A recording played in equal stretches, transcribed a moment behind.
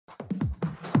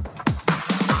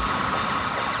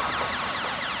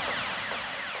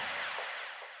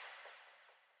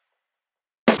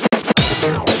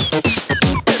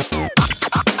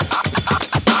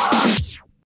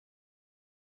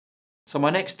So my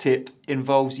next tip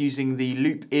involves using the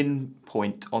loop in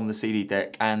point on the CD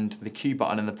deck and the cue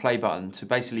button and the play button to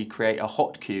basically create a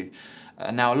hot cue.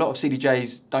 Now a lot of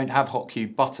CDJs don't have hot cue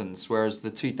buttons, whereas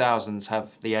the 2000s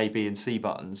have the A, B and C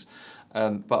buttons.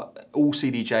 But all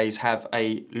CDJs have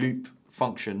a loop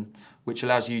function which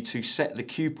allows you to set the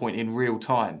cue point in real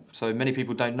time. So many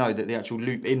people don't know that the actual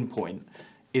loop in point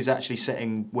is actually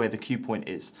setting where the cue point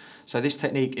is. So this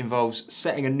technique involves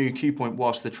setting a new cue point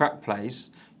whilst the track plays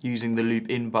using the loop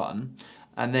in button,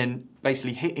 and then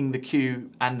basically hitting the cue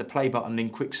and the play button in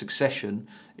quick succession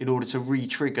in order to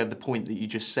re-trigger the point that you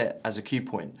just set as a cue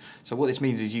point. So what this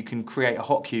means is you can create a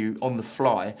hot cue on the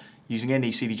fly using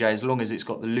any CDJ as long as it's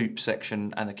got the loop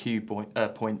section and a cue point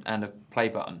and a play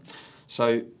button.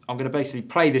 So I'm going to basically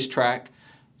play this track,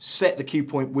 set the cue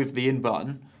point with the in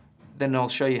button, then I'll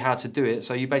show you how to do it.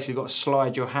 So you basically got to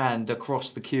slide your hand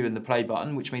across the cue and the play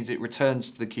button, which means it returns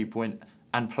to the cue point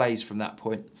and plays from that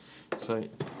point. So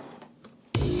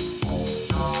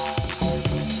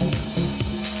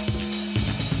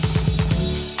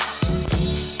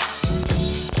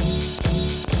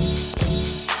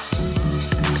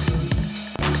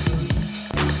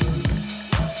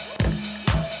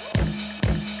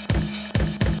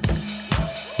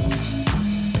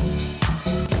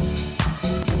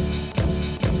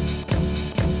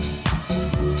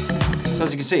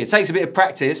as you can see, it takes a bit of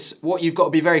practice. What you've got to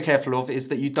be very careful of is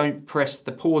that you don't press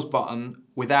the pause button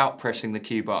without pressing the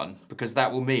cue button, because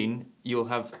that will mean you'll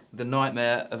have the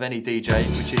nightmare of any DJ,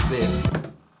 which is this,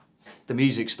 the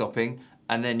music stopping,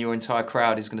 and then your entire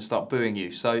crowd is going to start booing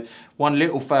you. So one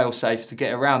little fail-safe to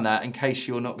get around that, in case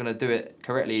you're not going to do it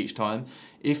correctly each time,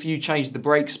 if you change the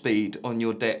break speed on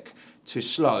your deck to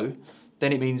slow,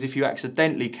 then it means if you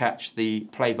accidentally catch the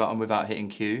play button without hitting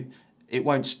cue, it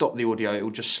won't stop the audio, it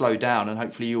will just slow down, and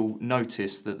hopefully you'll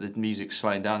notice that the music's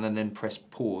slowing down and then press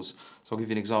pause. So I'll give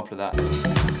you an example of that.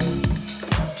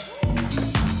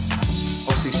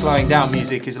 Obviously slowing down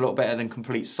music is a lot better than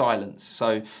complete silence,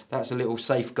 so that's a little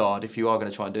safeguard if you are going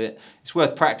to try and do it. It's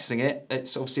worth practicing it.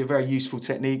 It's obviously a very useful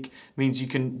technique. It means you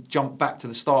can jump back to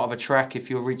the start of a track if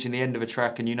you're reaching the end of a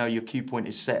track and you know your cue point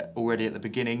is set already at the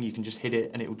beginning. You can just hit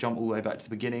it and it will jump all the way back to the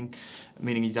beginning,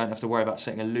 meaning you don't have to worry about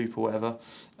setting a loop or whatever.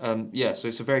 Yeah, so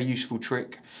it's a very useful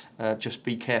trick. Just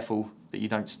be careful that you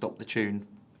don't stop the tune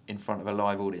in front of a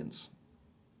live audience.